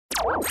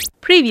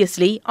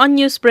Previously on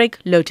Newsbreak,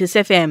 Lotus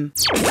FM.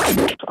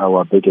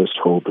 Our biggest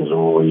hope has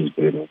always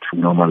been to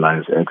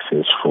normalize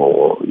access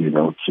for,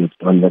 kids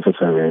don't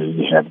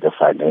necessarily have the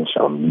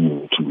financial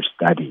means to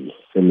study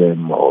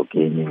film or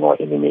gaming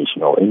or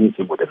animation or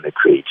anything within the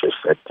creative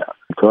sector.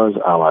 Because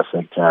our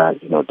sector,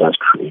 does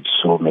create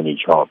so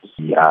many jobs,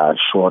 we are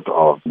short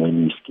of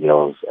many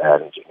skills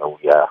and,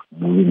 we are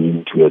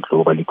moving into a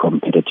globally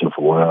competitive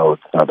world.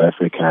 South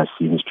Africa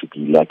seems to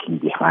be lacking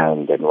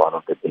behind, and one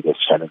of the biggest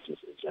challenges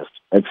is just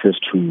access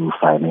to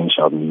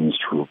financial means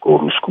to go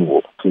to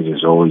school. It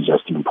is always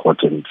just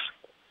important,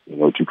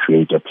 to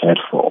create a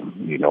platform,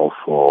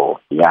 for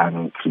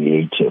young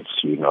creatives,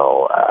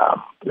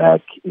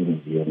 Black,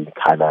 Indian,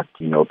 colored,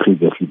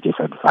 previously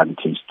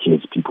disadvantaged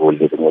kids, people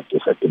living with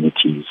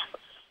disabilities,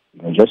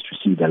 just to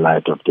see the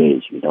light of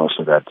day,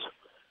 so that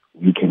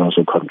we can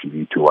also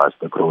contribute towards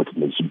the growth in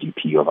the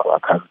GDP of our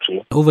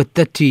country. Over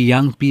 30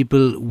 young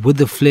people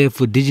with a flair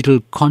for digital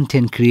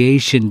content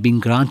creation being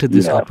granted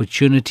this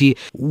opportunity.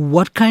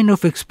 What kind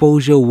of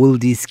exposure will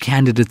these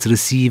candidates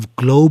receive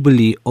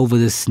globally over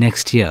this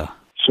next year?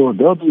 So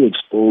they'll be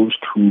exposed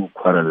to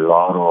quite a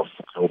lot of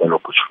global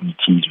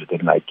opportunities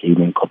within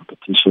gaming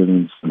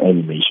competitions,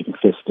 animation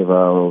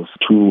festivals.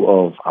 2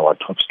 of our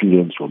top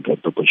students will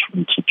get the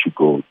opportunity to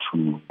go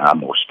to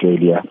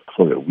Australia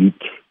for a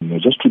week,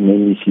 just to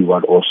mainly see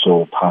what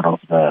also part of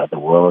the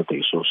world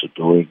is also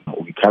doing.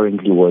 We're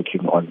currently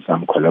working on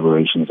some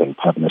collaborations and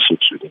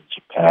partnerships within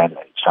Japan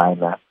and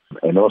China,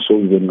 and also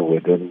even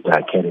within the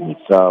academy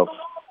itself.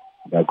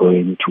 They're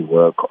going to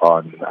work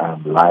on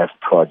live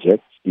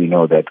projects,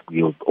 that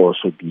we'll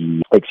also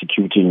be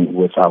executing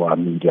with our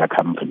media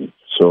company.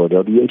 So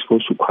they'll be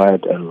exposed to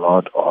quite a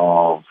lot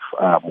of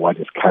what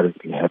is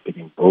currently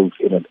happening, both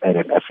at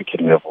an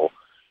African level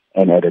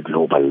and at a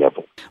global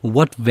level.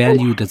 What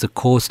value does a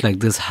course like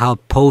this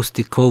have post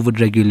the COVID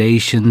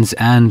regulations,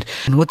 and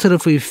what sort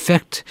of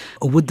effect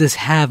would this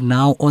have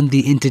now on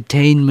the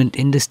entertainment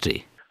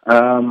industry?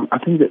 I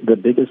think that the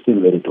biggest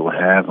thing that it will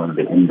have on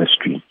the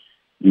industry,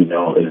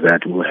 is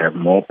that we'll have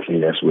more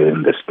players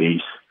within the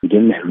space. We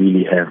didn't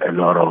really have a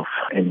lot of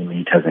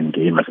animators and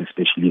gamers,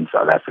 especially in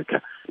South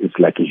Africa. It's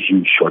like a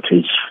huge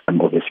shortage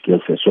of a skill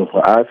set. So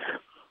for us,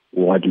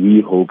 what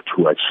we hope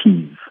to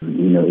achieve,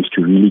 is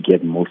to really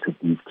get most of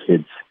these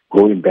kids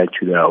going back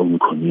to their own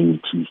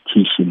communities,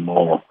 teaching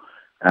more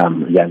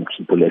young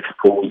people,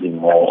 exposing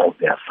more of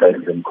their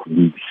friends and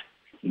colleagues,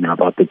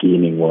 about the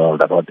gaming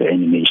world, about the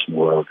animation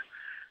world.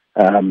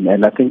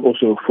 And I think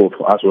also for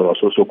us, it was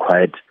also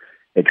quite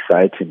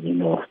exciting.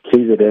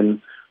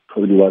 KZN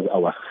probably was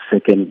our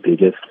second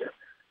biggest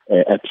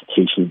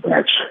application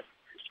batch.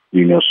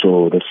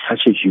 So there's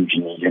such a huge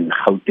need in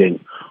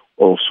Gauteng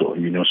also.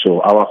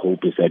 So our hope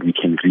is that we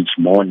can reach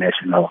more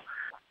national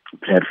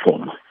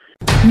platform.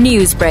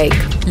 Newsbreak,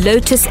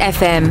 Lotus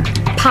FM,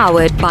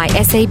 powered by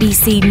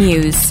SABC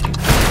News.